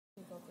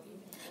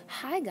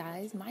Hi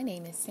guys, my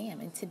name is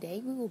Sam and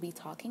today we will be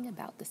talking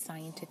about the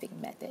scientific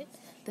method.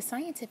 The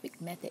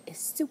scientific method is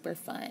super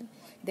fun.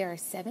 There are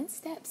 7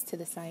 steps to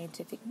the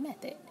scientific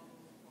method.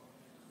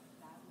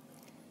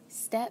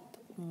 Step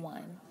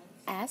 1.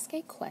 Ask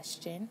a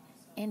question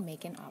and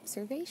make an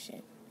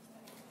observation.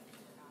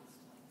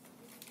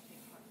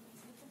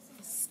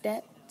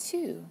 Step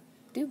 2.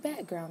 Do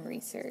background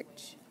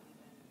research.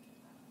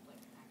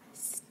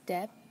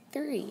 Step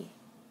 3.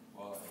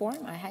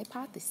 Form a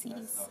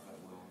hypothesis.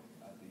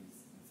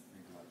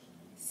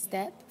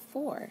 Step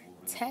 4.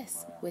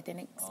 Test with an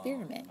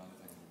experiment.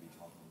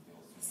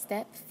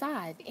 Step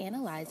 5.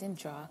 Analyze and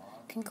draw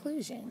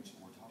conclusions.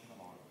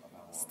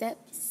 Step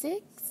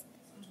 6.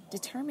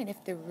 Determine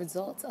if the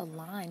results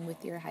align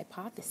with your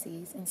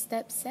hypotheses. And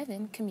step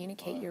 7.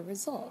 Communicate your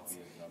results.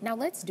 Now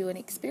let's do an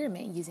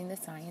experiment using the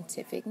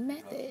scientific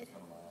method.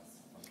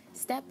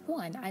 Step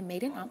 1. I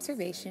made an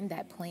observation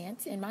that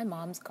plants in my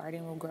mom's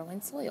garden will grow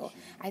in soil.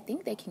 I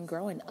think they can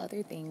grow in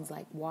other things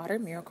like water,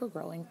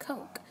 Miracle-Gro, and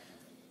Coke.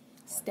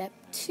 Step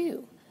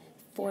 2.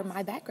 For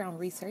my background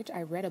research,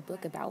 I read a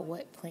book about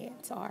what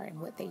plants are and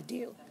what they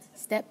do.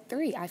 Step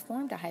 3. I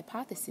formed a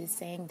hypothesis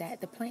saying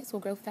that the plants will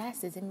grow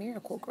fastest in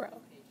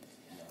Miracle-Gro.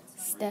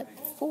 Step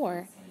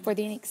 4. For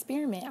the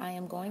experiment, I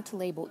am going to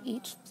label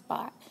each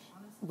spot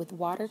with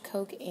water,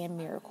 Coke, and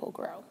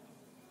Miracle-Gro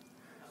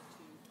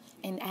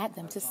and add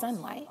them to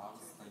sunlight.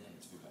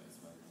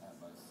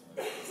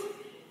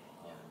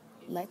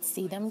 Let's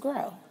see them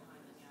grow.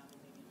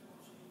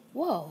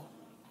 Whoa!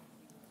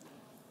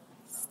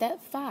 Step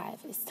 5,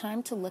 it's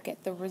time to look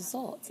at the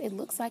results. It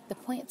looks like the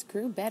plants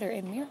grew better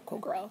in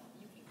Miracle-Gro.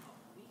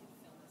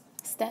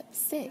 Step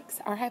 6,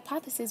 our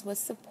hypothesis was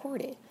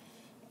supported.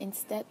 In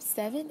step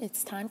 7,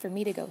 it's time for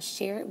me to go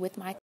share it with my